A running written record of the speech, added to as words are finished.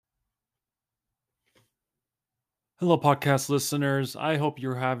Hello, podcast listeners. I hope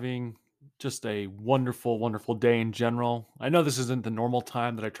you're having just a wonderful, wonderful day in general. I know this isn't the normal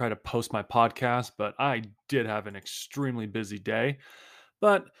time that I try to post my podcast, but I did have an extremely busy day.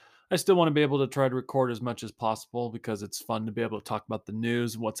 But I still want to be able to try to record as much as possible because it's fun to be able to talk about the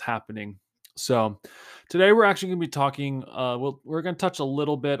news and what's happening. So today we're actually going to be talking. We're going to touch a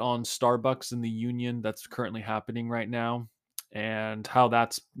little bit on Starbucks and the union that's currently happening right now and how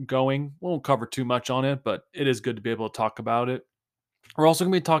that's going. We won't cover too much on it, but it is good to be able to talk about it. We're also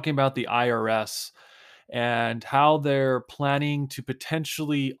going to be talking about the IRS and how they're planning to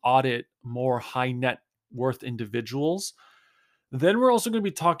potentially audit more high net worth individuals. Then we're also going to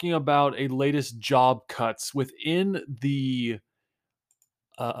be talking about a latest job cuts within the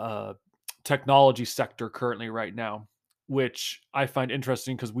uh, uh, technology sector currently right now, which I find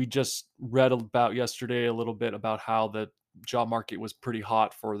interesting because we just read about yesterday a little bit about how the job market was pretty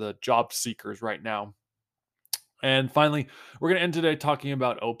hot for the job seekers right now. And finally, we're going to end today talking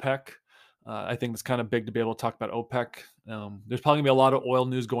about OPEC. I think it's kind of big to be able to talk about OPEC. There's probably going to be a lot of oil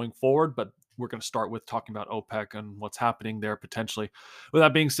news going forward, but we're going to start with talking about OPEC and what's happening there potentially. With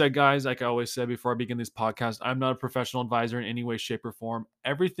that being said, guys, like I always said before I begin this podcast, I'm not a professional advisor in any way, shape, or form.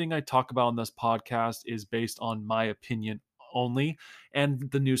 Everything I talk about on this podcast is based on my opinion only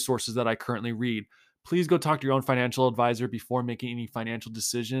and the news sources that I currently read. Please go talk to your own financial advisor before making any financial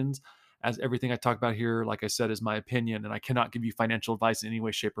decisions, as everything I talk about here, like I said, is my opinion, and I cannot give you financial advice in any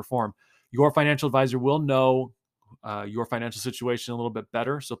way, shape, or form. Your financial advisor will know your financial situation a little bit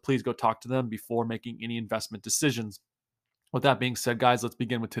better, so please go talk to them before making any investment decisions. With that being said, guys, let's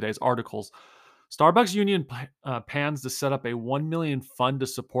begin with today's articles. Starbucks union plans to set up a 1 million fund to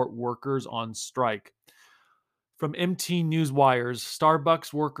support workers on strike. From MT Newswire's,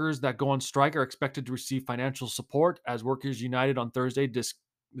 Starbucks workers that go on strike are expected to receive financial support as Workers United on Thursday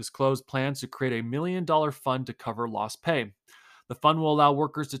disclosed plans to create a $1 million fund to cover lost pay. The fund will allow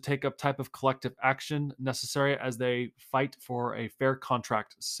workers to take up type of collective action necessary as they fight for a fair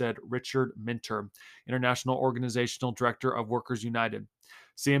contract, said Richard Minter, International Organizational Director of Workers United.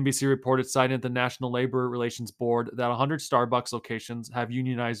 CNBC reported, citing the National Labor Relations Board, that 100 Starbucks locations have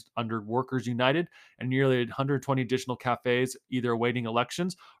unionized under Workers United, and nearly 120 additional cafes either awaiting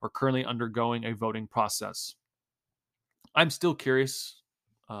elections or currently undergoing a voting process. I'm still curious,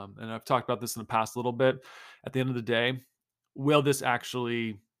 and I've talked about this in the past a little bit. At the end of the day, will this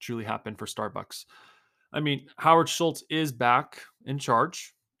actually truly happen for Starbucks? I mean, Howard Schultz is back in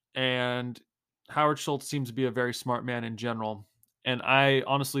charge, and Howard Schultz seems to be a very smart man in general. And I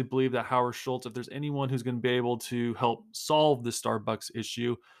honestly believe that Howard Schultz, if there's anyone who's going to be able to help solve the Starbucks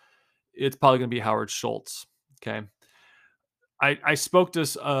issue, it's probably going to be Howard Schultz. Okay. I spoke to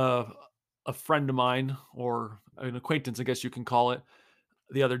a friend of mine, or an acquaintance, I guess you can call it,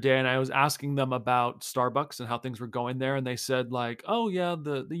 the other day, and I was asking them about Starbucks and how things were going there, and they said like, "Oh yeah,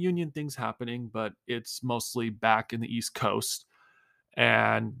 the union thing's happening, but it's mostly back in the East Coast."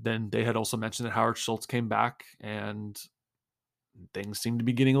 And then they had also mentioned that Howard Schultz came back, and things seem to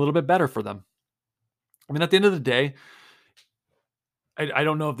be getting a little bit better for them. I mean, at the end of the day, I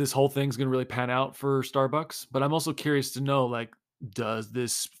don't know if this whole thing's going to really pan out for Starbucks, but I'm also curious to know, like, does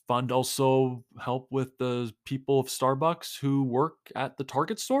this fund also help with the people of Starbucks who work at the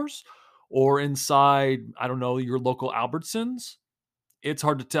Target stores or inside, I don't know, your local Albertsons? It's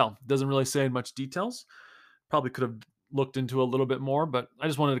hard to tell. Doesn't really say in much details. Probably could have looked into a little bit more, but I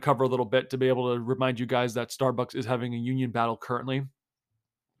just wanted to cover a little bit to be able to remind you guys that Starbucks is having a union battle currently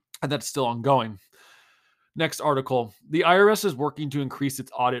and that's still ongoing. Next article. The IRS is working to increase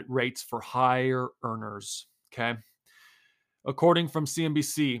its audit rates for higher earners. Okay. According from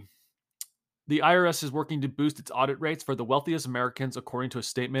CNBC, the IRS is working to boost its audit rates for the wealthiest Americans, according to a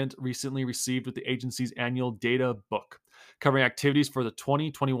statement recently received with the agency's annual data book, covering activities for the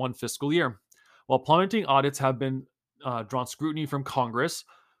 2021 fiscal year. While plummeting audits have been drawn scrutiny from Congress,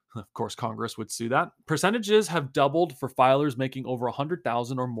 of course, Congress would sue that. Percentages have doubled for filers making over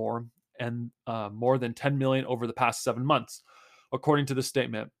 100,000 or more, and more than 10 million over the past 7 months, according to the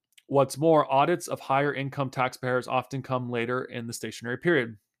statement. What's more, audits of higher income taxpayers often come later in the stationary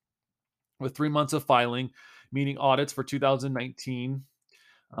period, with 3 months of filing, meaning audits for 2019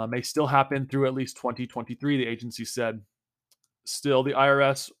 may still happen through at least 2023, the agency said. Still, the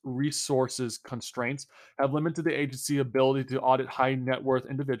IRS resources constraints have limited the agency's ability to audit high net worth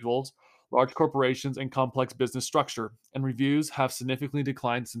individuals, large corporations, and complex business structure, and reviews have significantly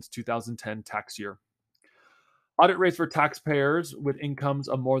declined since 2010 tax year. Audit rates for taxpayers with incomes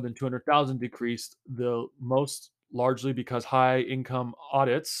of more than 200,000 decreased the most, largely because high income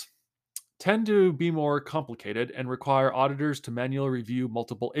audits tend to be more complicated and require auditors to manually review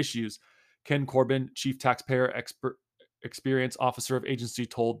multiple issues, Ken Corbin, chief taxpayer experience officer of agency,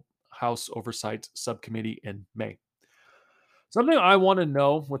 told House Oversight Subcommittee in May. Something I want to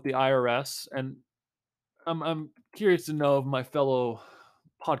know with the IRS, and I'm curious to know if my fellow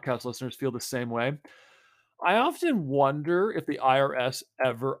podcast listeners feel the same way. I often wonder if the IRS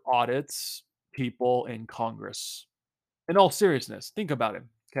ever audits people in Congress. In all seriousness, think about it.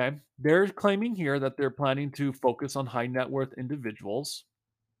 Okay. They're claiming here that they're planning to focus on high net worth individuals.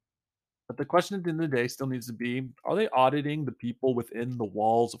 But the question at the end of the day still needs to be, are they auditing the people within the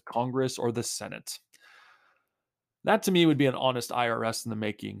walls of Congress or the Senate? That to me would be an honest IRS in the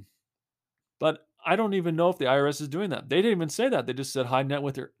making. But I don't even know if the IRS is doing that. They didn't even say that. They just said high net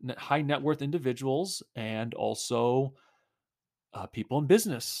worth individuals and also people in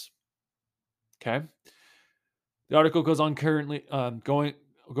business. Okay. The article goes on going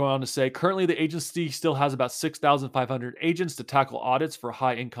on to say currently the agency still has about 6,500 agents to tackle audits for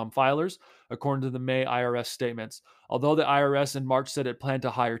high income filers, according to the May IRS statements. Although the IRS in March said it planned to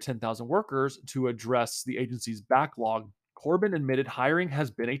hire 10,000 workers to address the agency's backlog, Corbyn admitted hiring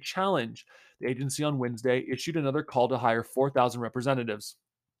has been a challenge. The agency on Wednesday issued another call to hire 4,000 representatives.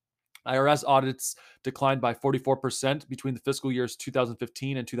 IRS audits declined by 44% between the fiscal years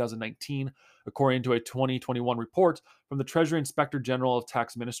 2015 and 2019, according to a 2021 report from the Treasury Inspector General of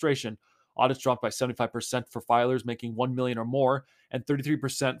Tax Administration. Audits dropped by 75% for filers making 1 million or more and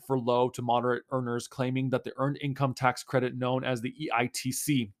 33% for low to moderate earners claiming that the earned income tax credit known as the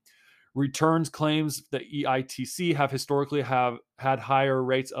EITC. Returns claims the EITC have historically had higher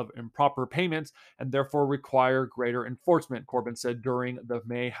rates of improper payments and therefore require greater enforcement, Corbyn said during the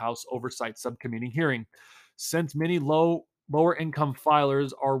May House Oversight Subcommittee hearing. Since many lower income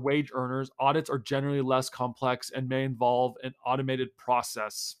filers are wage earners, audits are generally less complex and may involve an automated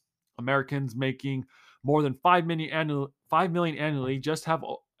process. Americans making more than 5 million annually just have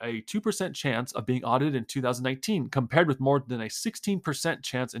a 2% chance of being audited in 2019, compared with more than a 16%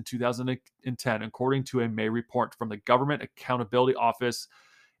 chance in 2010, according to a May report from the Government Accountability Office,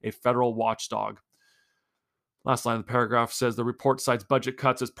 a federal watchdog. Last line of the paragraph says the report cites budget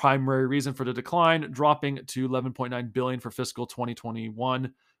cuts as primary reason for the decline, dropping to 11.9 billion for fiscal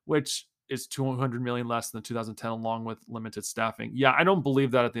 2021, which is 200 million less than 2010, along with limited staffing. Yeah, I don't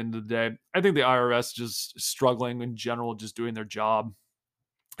believe that at the end of the day. I think the IRS just struggling in general, just doing their job.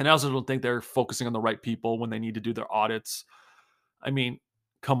 And I also don't think they're focusing on the right people when they need to do their audits. I mean,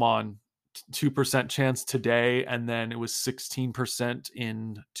 come on, 2% chance today, and then it was 16%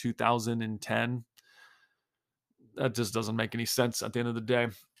 in 2010. That just doesn't make any sense at the end of the day.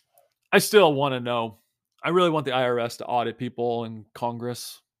 I still want to know. I really want the IRS to audit people in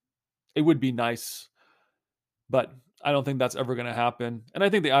Congress. It would be nice, but I don't think that's ever going to happen. And I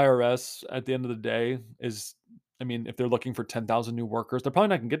think the IRS at the end of the day is, I mean, if they're looking for 10,000 new workers, they're probably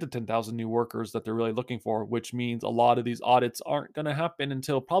not going to get the 10,000 new workers that they're really looking for, which means a lot of these audits aren't going to happen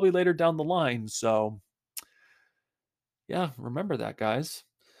until probably later down the line. So, yeah, remember that, guys.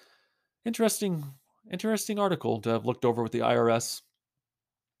 Interesting, interesting article to have looked over with the IRS.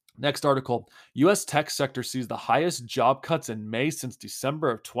 Next article, US tech sector sees the highest job cuts in May since December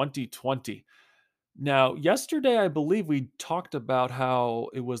of 2020. Now, yesterday, I believe we talked about how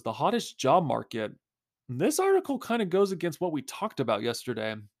it was the hottest job market. This article kind of goes against what we talked about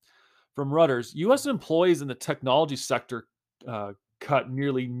yesterday. From Reuters, US employees in the technology sector cut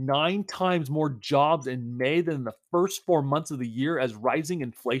nearly 9 times more jobs in May than the first 4 months of the year as rising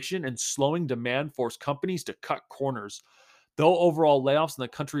inflation and slowing demand forced companies to cut corners. Though overall layoffs in the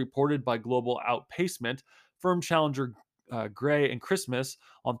country reported by global outpacement, firm challenger Gray and Christmas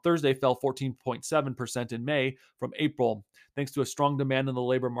on Thursday fell 14.7% in May from April, thanks to a strong demand in the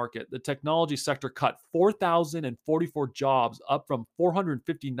labor market. The technology sector cut 4,044 jobs, up from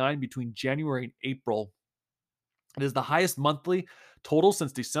 459 between January and April. It is the highest monthly total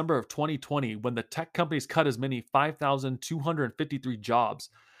since December of 2020, when the tech companies cut as many 5,253 jobs.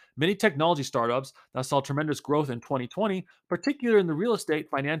 Many technology startups that saw tremendous growth in 2020, particularly in the real estate,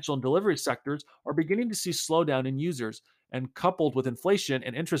 financial, and delivery sectors, are beginning to see slowdown in users, and coupled with inflation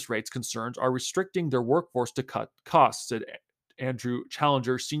and interest rates concerns, are restricting their workforce to cut costs, said Andrew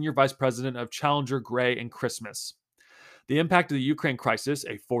Challenger, Senior Vice President of Challenger, Gray, and Christmas. The impact of the Ukraine crisis,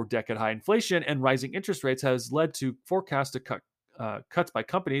 a 4-decade high inflation, and rising interest rates has led to forecasts to cuts by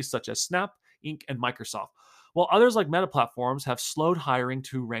companies such as Snap, Inc., and Microsoft, while others like Meta Platforms have slowed hiring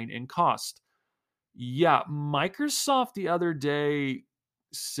to rein in cost. Yeah, Microsoft the other day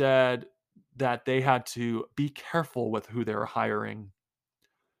said that they had to be careful with who they're hiring.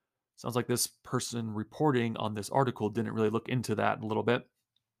 Sounds like this person reporting on this article didn't really look into that a little bit.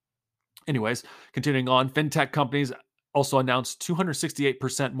 Anyways, continuing on, fintech companies also announced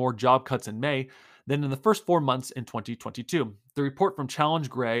 268% more job cuts in May than in the first 4 months in 2022. The report from Challenge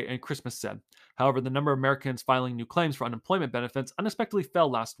Gray and Christmas said. However, the number of Americans filing new claims for unemployment benefits unexpectedly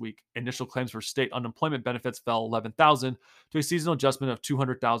fell last week. Initial claims for state unemployment benefits fell 11,000 to a seasonal adjustment of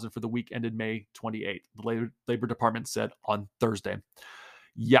 200,000 for the week ended May 28th, the Labor Department said on Thursday.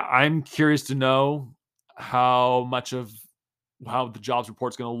 Yeah, I'm curious to know how the jobs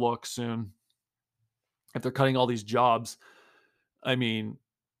report's going to look soon. If they're cutting all these jobs, I mean,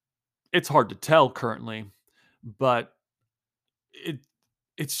 it's hard to tell currently, but it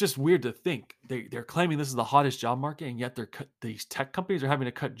it's just weird to think they're claiming this is the hottest job market, and yet these tech companies are having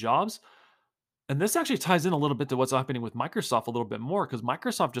to cut jobs. And this actually ties in a little bit to what's happening with Microsoft a little bit more because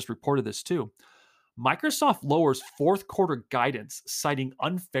Microsoft just reported this too. Microsoft lowers fourth quarter guidance, citing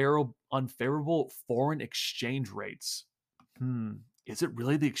unfavorable foreign exchange rates. Is it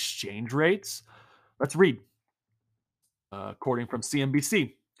really the exchange rates? Let's read. According from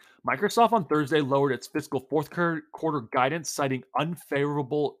CNBC, Microsoft on Thursday lowered its fiscal fourth quarter guidance, citing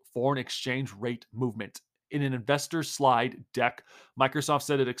unfavorable foreign exchange rate movement. In an investor slide deck, Microsoft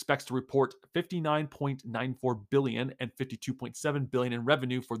said it expects to report $59.94 billion and $52.7 billion in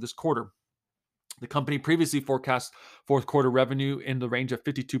revenue for this quarter. The company previously forecast fourth quarter revenue in the range of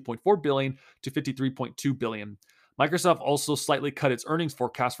 $52.4 billion to $53.2 billion. Microsoft also slightly cut its earnings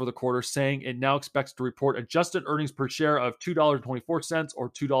forecast for the quarter, saying it now expects to report adjusted earnings per share of $2.24 or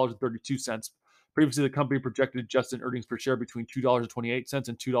 $2.32. Previously, the company projected adjusted earnings per share between $2.28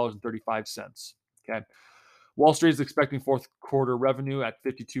 and $2.35. Okay. Wall Street is expecting fourth quarter revenue at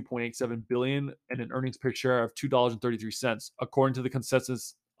 $52.87 billion and an earnings per share of $2.33, according to the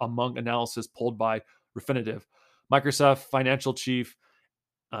consensus among analysis polled by Refinitiv. Microsoft financial chief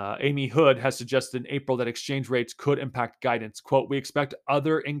Amy Hood has suggested in April that exchange rates could impact guidance. Quote, we expect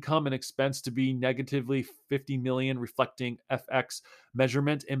other income and expense to be negatively $50 million, reflecting FX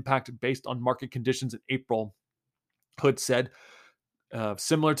measurement impact based on market conditions in April, Hood said.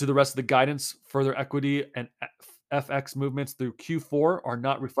 Similar to the rest of the guidance, further equity and FX movements through Q4 are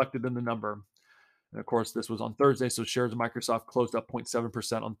not reflected in the number. And of course, this was on Thursday, so shares of Microsoft closed up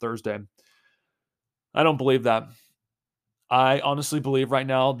 0.7% on Thursday. I don't believe that. I honestly believe right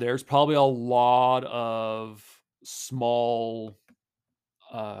now there's probably a lot of small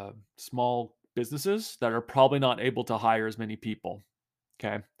businesses that are probably not able to hire as many people.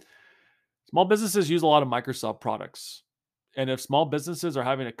 Okay. Small businesses use a lot of Microsoft products. And if small businesses are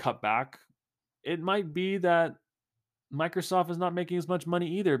having to cut back, it might be that Microsoft is not making as much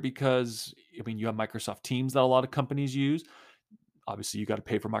money either because, I mean, you have Microsoft Teams that a lot of companies use. Obviously, you got to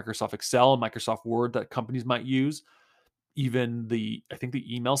pay for Microsoft Excel and Microsoft Word that companies might use. Even I think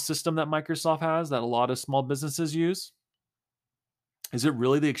the email system that Microsoft has that a lot of small businesses use. Is it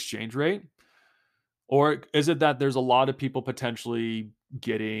really the exchange rate? Or is it that there's a lot of people potentially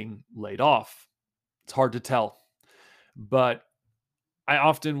getting laid off? It's hard to tell. But I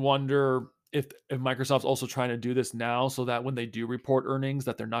often wonder if Microsoft's also trying to do this now so that when they do report earnings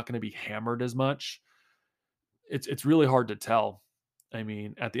that they're not going to be hammered as much. It's really hard to tell. I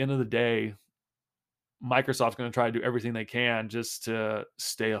mean, at the end of the day, Microsoft's going to try to do everything they can just to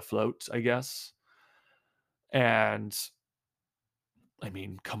stay afloat, I guess. And I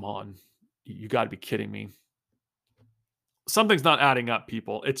mean, come on. You got to be kidding me. Something's not adding up,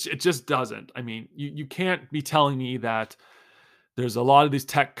 people. It just doesn't. I mean, you can't be telling me that there's a lot of these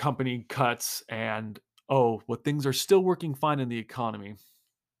tech company cuts and, things are still working fine in the economy.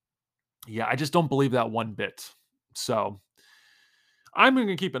 Yeah, I just don't believe that one bit. So I'm going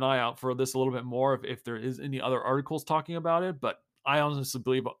to keep an eye out for this a little bit more if there is any other articles talking about it. But I honestly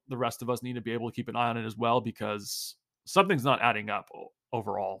believe the rest of us need to be able to keep an eye on it as well because something's not adding up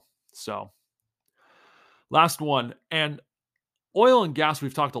overall. So last one. And oil and gas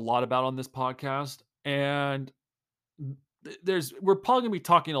we've talked a lot about on this podcast. And we're probably going to be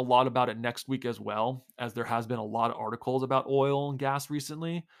talking a lot about it next week as well, as there has been a lot of articles about oil and gas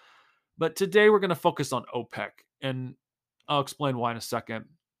recently. But today we're going to focus on OPEC. And I'll explain why in a second.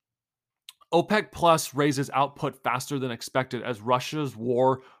 OPEC Plus raises output faster than expected as Russia's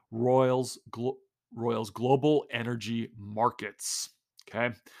war roils global energy markets.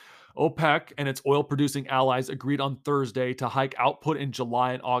 Okay. OPEC and its oil producing allies agreed on Thursday to hike output in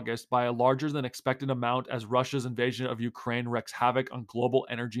July and August by a larger than expected amount as Russia's invasion of Ukraine wreaks havoc on global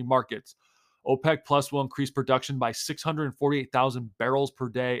energy markets. OPEC Plus will increase production by 648,000 barrels per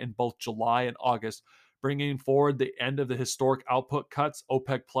day in both July and August, bringing forward the end of the historic output cuts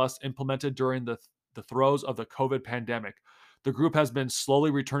OPEC Plus implemented during the throes of the COVID pandemic. The group has been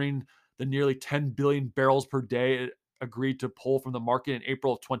slowly returning the nearly 10 billion barrels per day it agreed to pull from the market in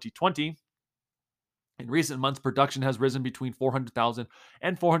April of 2020. In recent months, production has risen between 400,000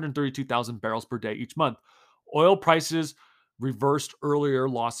 and 432,000 barrels per day each month. Oil prices reversed earlier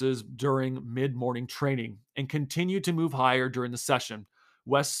losses during mid morning trading and continued to move higher during the session.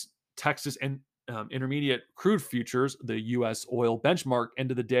 West Texas and intermediate crude futures, the U.S. oil benchmark,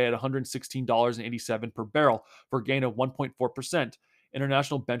 ended the day at $116.87 per barrel for a gain of 1.4%.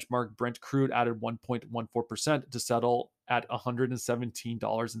 International benchmark Brent crude added 1.14% to settle at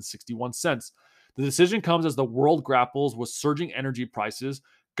 $117.61. The decision comes as the world grapples with surging energy prices.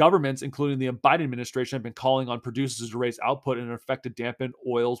 Governments, including the Biden administration, have been calling on producers to raise output in effect to dampen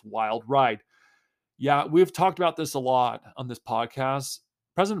oil's wild ride. Yeah, we've talked about this a lot on this podcast.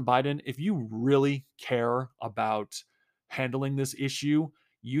 President Biden, if you really care about handling this issue,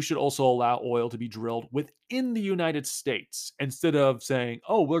 you should also allow oil to be drilled within the United States instead of saying,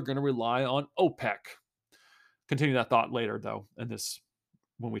 oh, we're going to rely on OPEC. Continue that thought later, though, in this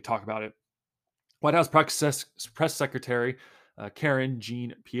when we talk about it. White House Press Secretary Karen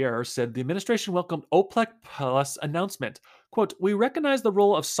Jean-Pierre said the administration welcomed OPEC Plus announcement. Quote, we recognize the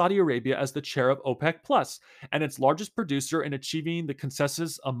role of Saudi Arabia as the chair of OPEC Plus and its largest producer in achieving the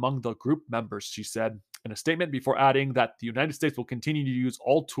consensus among the group members, she said in a statement before adding that the United States will continue to use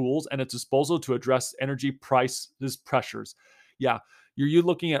all tools at its disposal to address energy prices pressures. Yeah, you're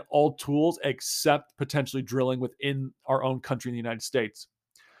looking at all tools except potentially drilling within our own country in the United States.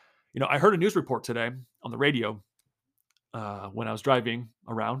 I heard a news report today on the radio when I was driving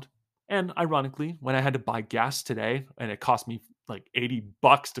around. And ironically, when I had to buy gas today and it cost me like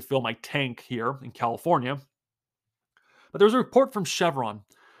 $80 to fill my tank here in California. But there was a report from Chevron.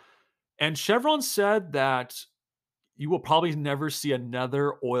 And Chevron said that you will probably never see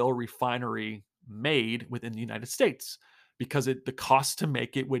another oil refinery made within the United States because the cost to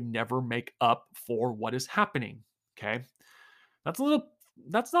make it would never make up for what is happening. Okay. That's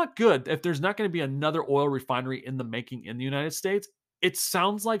not good. If there's not going to be another oil refinery in the making in the United States, it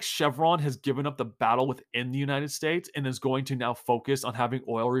sounds like Chevron has given up the battle within the United States and is going to now focus on having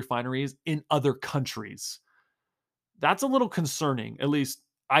oil refineries in other countries. That's a little concerning. At least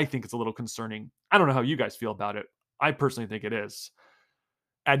I think it's a little concerning. I don't know how you guys feel about it. I personally think it is.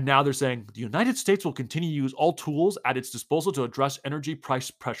 And now they're saying the United States will continue to use all tools at its disposal to address energy price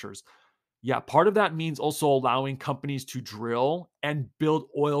pressures. Yeah, part of that means also allowing companies to drill and build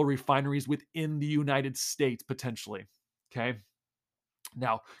oil refineries within the United States potentially. Okay.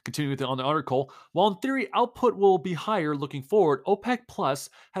 Now, continuing on the article, while in theory output will be higher looking forward, OPEC Plus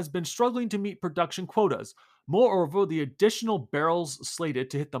has been struggling to meet production quotas. Moreover, the additional barrels slated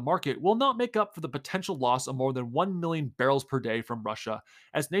to hit the market will not make up for the potential loss of more than 1 million barrels per day from Russia,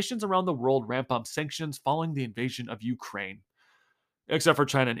 as nations around the world ramp up sanctions following the invasion of Ukraine. Except for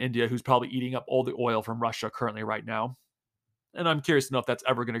China and India, who's probably eating up all the oil from Russia currently right now. And I'm curious to know if that's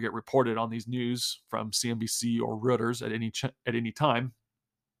ever going to get reported on these news from CNBC or Reuters at any time.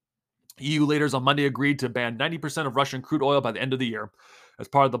 EU leaders on Monday agreed to ban 90% of Russian crude oil by the end of the year as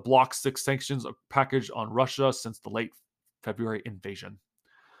part of the Bloc 6 sanctions package on Russia since the late February invasion.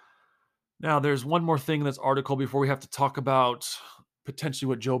 Now, there's one more thing in this article before we have to talk about potentially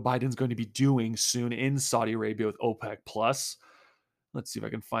what Joe Biden's going to be doing soon in Saudi Arabia with OPEC Plus. Let's see if I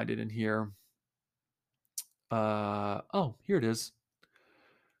can find it in here. Here it is.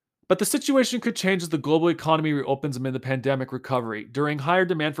 But the situation could change as the global economy reopens amid the pandemic recovery. During higher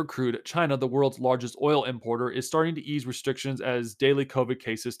demand for crude, China, the world's largest oil importer, is starting to ease restrictions as daily COVID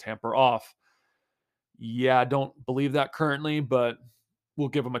cases tamper off. Yeah, I don't believe that currently, but we'll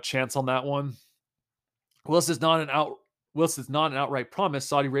give them a chance on that one. Whilst it's not an outright promise,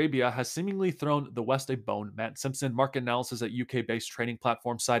 Saudi Arabia has seemingly thrown the West a bone. Matt Simpson, market analysis at UK-based trading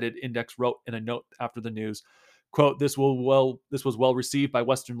platform cited Index, wrote in a note after the news, quote, this was well received by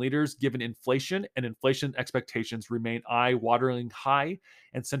Western leaders given inflation and inflation expectations remain eye-watering high,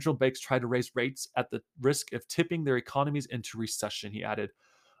 and central banks try to raise rates at the risk of tipping their economies into recession, he added.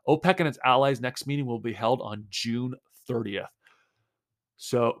 OPEC and its allies' next meeting will be held on June 30th.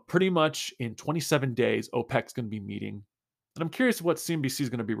 So pretty much in 27 days, OPEC's going to be meeting. And I'm curious what CNBC is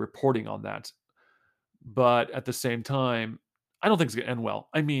going to be reporting on that. But at the same time, I don't think it's going to end well.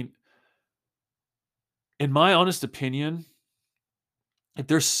 I mean, in my honest opinion, if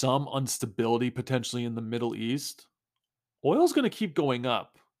there's some instability potentially in the Middle East, oil's going to keep going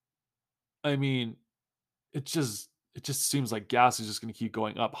up. I mean, it just seems like gas is just going to keep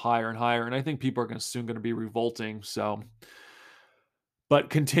going up higher and higher. And I think people are soon going to be revolting. So, but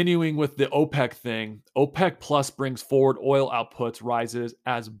continuing with the OPEC thing, OPEC Plus brings forward oil outputs rises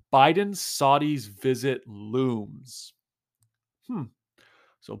as Biden's Saudi's visit looms.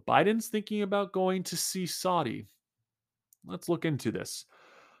 So Biden's thinking about going to see Saudi. Let's look into this.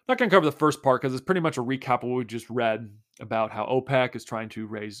 Not going to cover the first part because it's pretty much a recap of what we just read about how OPEC is trying to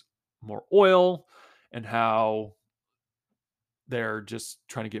raise more oil and how they're just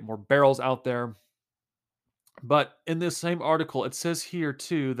trying to get more barrels out there. But in this same article, it says here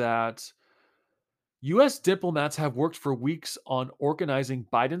too that US diplomats have worked for weeks on organizing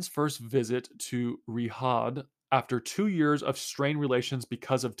Biden's first visit to Riyadh after 2 years of strained relations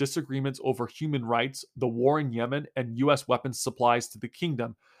because of disagreements over human rights, the war in Yemen, and US weapons supplies to the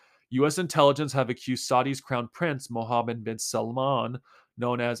kingdom. U.S. intelligence have accused Saudi's crown prince Mohammed bin Salman,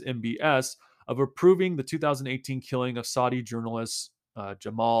 known as MBS, of approving the 2018 killing of Saudi journalist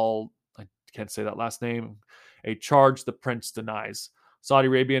Jamal. I can't say that last name. A charge the prince denies. Saudi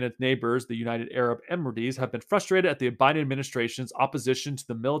Arabia and its neighbors, the United Arab Emirates, have been frustrated at the Biden administration's opposition to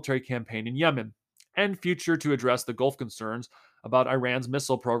the military campaign in Yemen and future to address the Gulf concerns about Iran's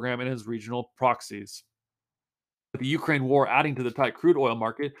missile program and its regional proxies. With the Ukraine war adding to the tight crude oil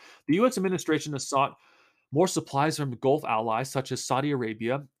market, the U.S. administration has sought more supplies from Gulf allies such as Saudi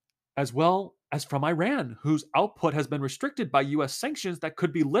Arabia, as well as from Iran, whose output has been restricted by U.S. sanctions that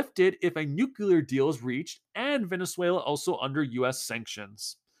could be lifted if a nuclear deal is reached, and Venezuela also under U.S.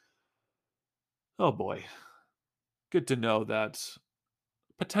 sanctions. Oh boy. Good to know that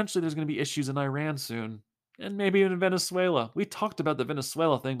potentially there's going to be issues in Iran soon, and maybe even in Venezuela. We talked about the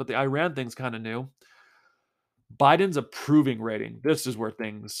Venezuela thing, but the Iran thing's kind of new. Biden's approving rating. This is where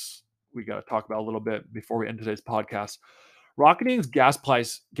things we got to talk about a little bit before we end today's podcast. Rocketing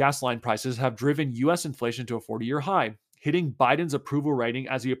gas line prices have driven U.S. inflation to a 40-year high, hitting Biden's approval rating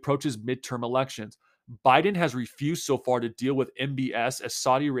as he approaches midterm elections. Biden has refused so far to deal with MBS as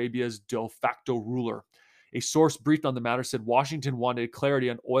Saudi Arabia's de facto ruler. A source briefed on the matter said Washington wanted clarity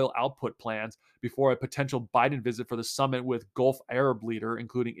on oil output plans before a potential Biden visit for the summit with Gulf Arab leader,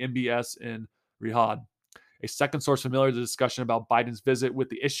 including MBS in Riyadh. A second source familiar to the discussion about Biden's visit with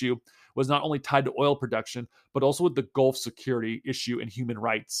the issue was not only tied to oil production, but also with the Gulf security issue and human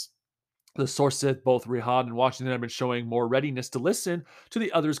rights. The source said both Riyadh and Washington have been showing more readiness to listen to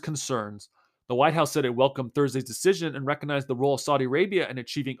the other's concerns. The White House said it welcomed Thursday's decision and recognized the role of Saudi Arabia in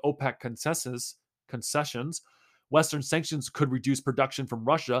achieving OPEC concessions. Western sanctions could reduce production from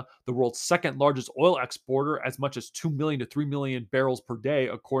Russia, the world's second largest oil exporter, as much as 2 million to 3 million barrels per day,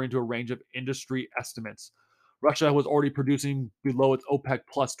 according to a range of industry estimates. Russia was already producing below its OPEC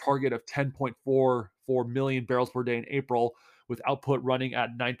plus target of 10.44 million barrels per day in April, with output running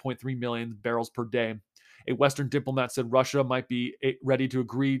at 9.3 million barrels per day. A Western diplomat said Russia might be ready to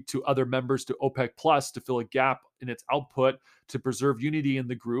agree to other members to OPEC plus to fill a gap in its output to preserve unity in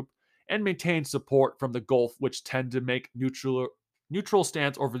the group and maintain support from the Gulf, which tend to make neutral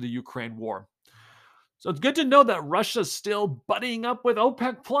stance over the Ukraine war. So it's good to know that Russia's still buddying up with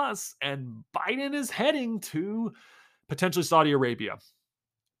OPEC Plus, and Biden is heading to potentially Saudi Arabia.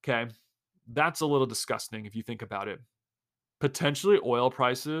 Okay. That's a little disgusting if you think about it. Potentially oil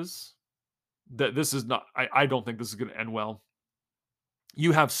prices. That this is not, I don't think this is going to end well.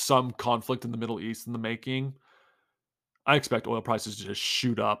 You have some conflict in the Middle East in the making. I expect oil prices to just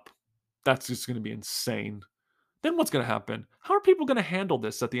shoot up. That's just going to be insane. Then what's going to happen? How are people going to handle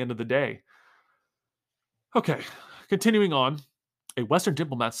this at the end of the day? Okay, continuing on. A Western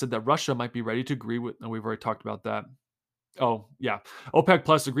diplomat said that Russia might be ready to agree with, and we've already talked about that. Oh, yeah. OPEC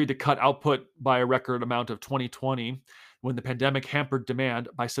Plus agreed to cut output by a record amount of 2020 when the pandemic hampered demand.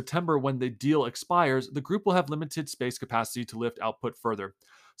 By September, when the deal expires, the group will have limited space capacity to lift output further.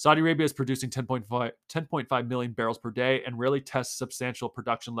 Saudi Arabia is producing 10.5 million barrels per day and rarely tests substantial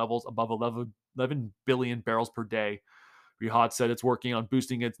production levels above 11 billion barrels per day. Riyadh said it's working on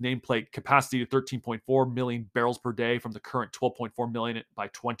boosting its nameplate capacity to 13.4 million barrels per day from the current 12.4 million by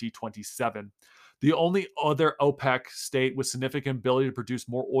 2027. The only other OPEC state with significant ability to produce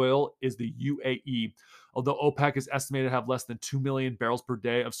more oil is the UAE, although OPEC is estimated to have less than 2 million barrels per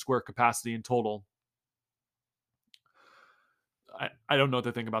day of spare capacity in total. I don't know what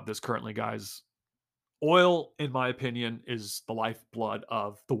to think about this currently, guys. Oil, in my opinion, is the lifeblood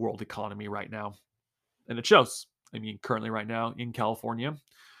of the world economy right now. And it shows. I mean, currently right now in California,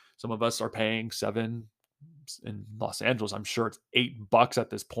 some of us are paying $7 in Los Angeles. I'm sure it's $8 at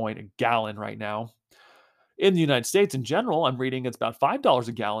this point a gallon right now. In the United States in general, I'm reading it's about $5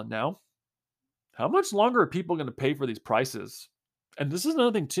 a gallon now. How much longer are people going to pay for these prices? And this is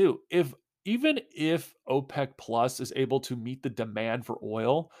another thing too. Even if OPEC Plus is able to meet the demand for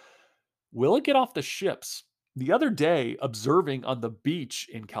oil, will it get off the ships? The other day, observing on the beach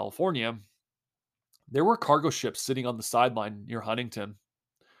in California, there were cargo ships sitting on the sideline near Huntington.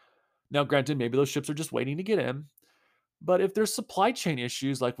 Now, granted, maybe those ships are just waiting to get in. But if there's supply chain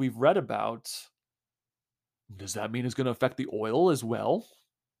issues like we've read about, does that mean it's going to affect the oil as well?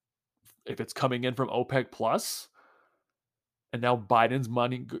 if it's coming in from OPEC plus, and now Biden's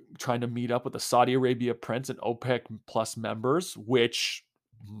money trying to meet up with the Saudi Arabia prince and OPEC plus members, which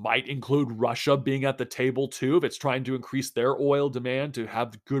might include Russia being at the table too, if it's trying to increase their oil demand to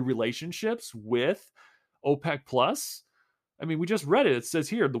have good relationships with OPEC plus. I mean, we just read it. It says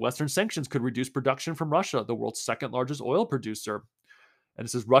here the Western sanctions could reduce production from Russia, the world's second largest oil producer. And it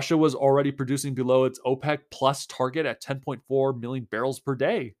says Russia was already producing below its OPEC plus target at 10.4 million barrels per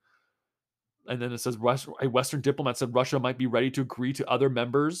day. And then it says a Western diplomat said Russia might be ready to agree to other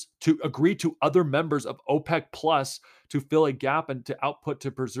members of OPEC plus to fill a gap and to output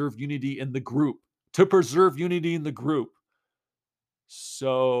to preserve unity in the group. To preserve unity in the group.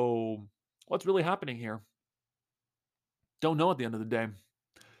 So, what's really happening here? Don't know at the end of the day.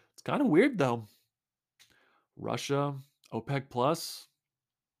 It's kind of weird though. Russia, OPEC plus.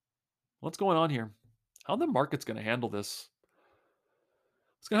 What's going on here? How are the market's going to handle this?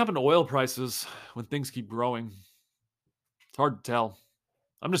 What's going to happen to oil prices when things keep growing? It's hard to tell.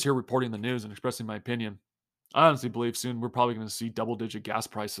 I'm just here reporting the news and expressing my opinion. I honestly believe soon we're probably going to see double-digit gas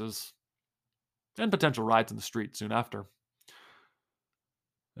prices and potential riots in the street soon after.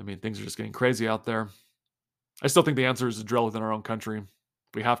 I mean, things are just getting crazy out there. I still think the answer is to drill within our own country.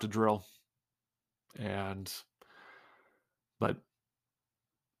 We have to drill. But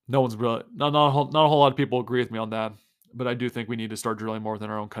no one's really, not a whole lot of people agree with me on that. But I do think we need to start drilling more within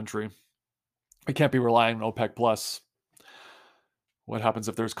our own country. We can't be relying on OPEC plus. What happens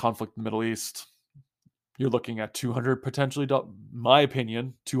if there's conflict in the Middle East? You're looking at 200 potentially, my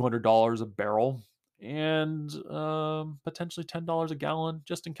opinion, $200 a barrel, and potentially $10 a gallon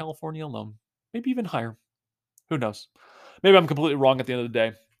just in California alone. Maybe even higher. Who knows? Maybe I'm completely wrong at the end of the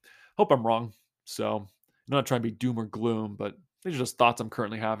day. Hope I'm wrong. So I'm not trying to be doom or gloom, but these are just thoughts I'm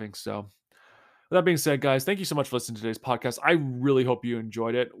currently having. So with that being said, guys, thank you so much for listening to today's podcast. I really hope you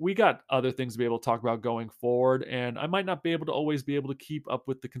enjoyed it. We got other things to be able to talk about going forward, and I might not be able to always be able to keep up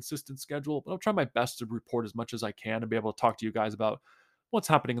with the consistent schedule, but I'll try my best to report as much as I can and be able to talk to you guys about what's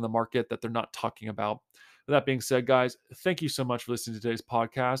happening in the market that they're not talking about. With that being said, guys, thank you so much for listening to today's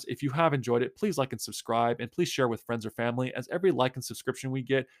podcast. If you have enjoyed it, please like and subscribe, and please share with friends or family, as every like and subscription we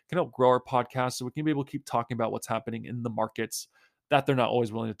get can help grow our podcast so we can be able to keep talking about what's happening in the markets that they're not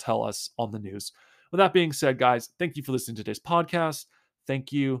always willing to tell us on the news. With that being said, guys, thank you for listening to today's podcast.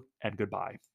 Thank you and goodbye.